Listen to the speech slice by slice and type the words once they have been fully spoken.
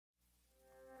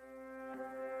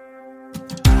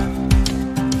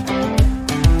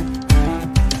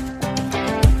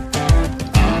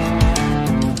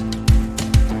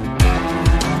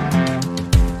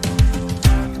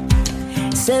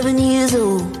7 years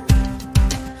old,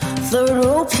 third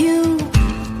row pew,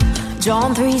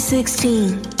 John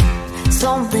 3:16.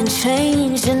 Something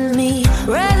changed in me.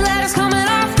 Red letters coming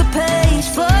off the page,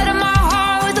 flooding my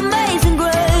heart with amazing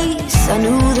grace. I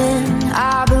knew then,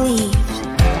 I believed,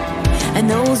 and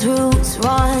those roots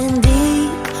run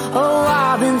deep. Oh,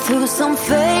 I've been through some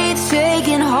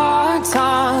faith-shaking hard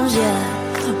times, yeah,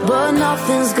 but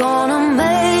nothing's gonna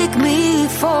make me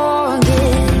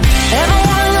forget. Every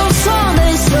one of those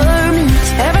Sunday sermons,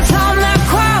 every time that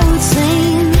crowd would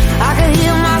sing, I could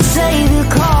hear my Savior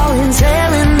calling,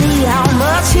 telling me how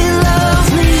much He loves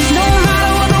me. No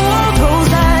matter what the world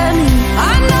throws at me,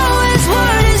 I know His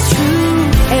word is true.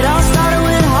 It all started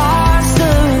with heart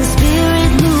stirring,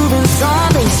 spirit moving,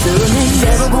 Sunday sermons.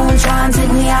 Devil gonna try and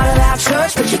take me out of that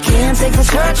church, but you can't take the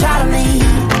church out of me.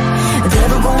 The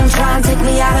devil gonna try and take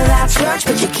me out of that church,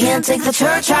 but you can't take the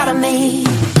church out of me.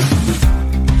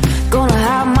 Gonna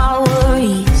have my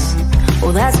worries,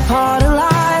 well that's part of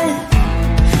life.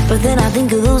 But then I think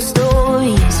of those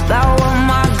stories about what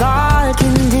my God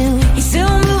can do. He's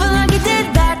still moving like He did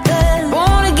back then.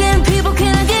 Born again people,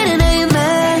 can I get an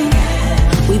amen?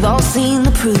 We've all seen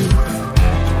the proof.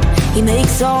 He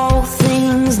makes all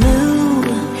things new.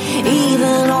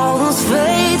 Even all those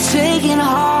faith-shaking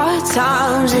hard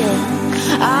times, yeah,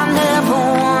 I never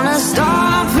wanna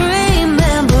stop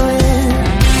remembering.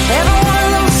 Every one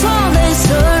of those Sunday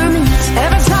sermons,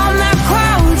 every time that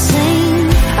crowd would sing,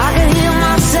 I could hear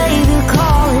my Savior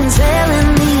calling, telling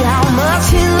me how much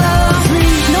He loves me.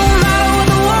 No matter what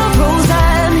the world throws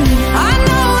at me, I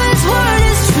know His word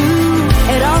is true.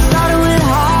 It all started with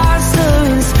heart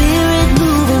stirring, spirit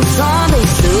moving, Sunday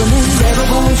sermons. Devil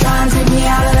gonna try and take me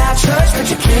out of that church, but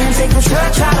you can't take the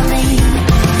church out of me.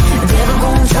 The devil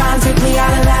gonna try and take me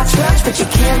out of that church, but you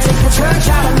can't take the church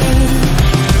out of me.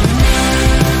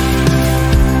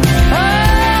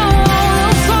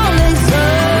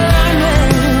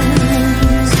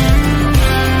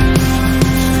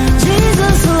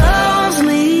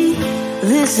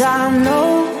 I know,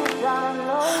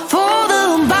 for the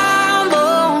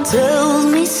Bible tells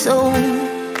me so.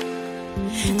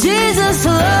 Jesus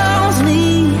loves me,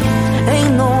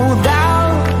 ain't no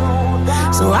doubt.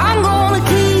 So I'm gonna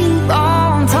keep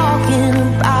on talking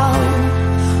about,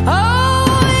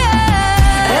 oh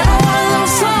yeah. Every one of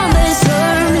those Sunday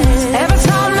sermons, every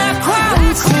time that crowd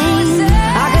would sing,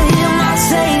 I could hear my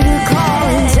Savior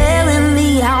calling, telling me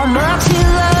how much He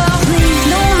loves me.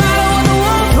 No matter what the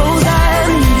world throws at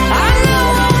me, I know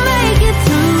I'll make it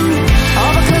through.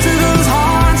 All because of those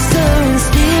heart stirring,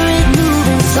 spirit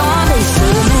moving Sunday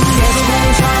sermons. Devil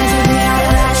gonna try and take me out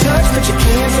of that church, but you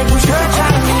can't take the church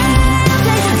out of me.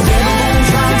 Devil gonna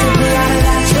try and take me out of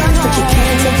that church, but you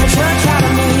can't take the church out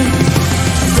of me.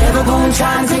 Devil gonna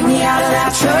try and take me out of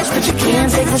that church, but you can't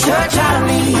take the church out of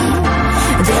me.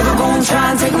 Devil gonna try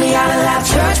and take me out of that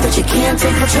church, but you can't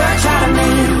take the church out of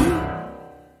me.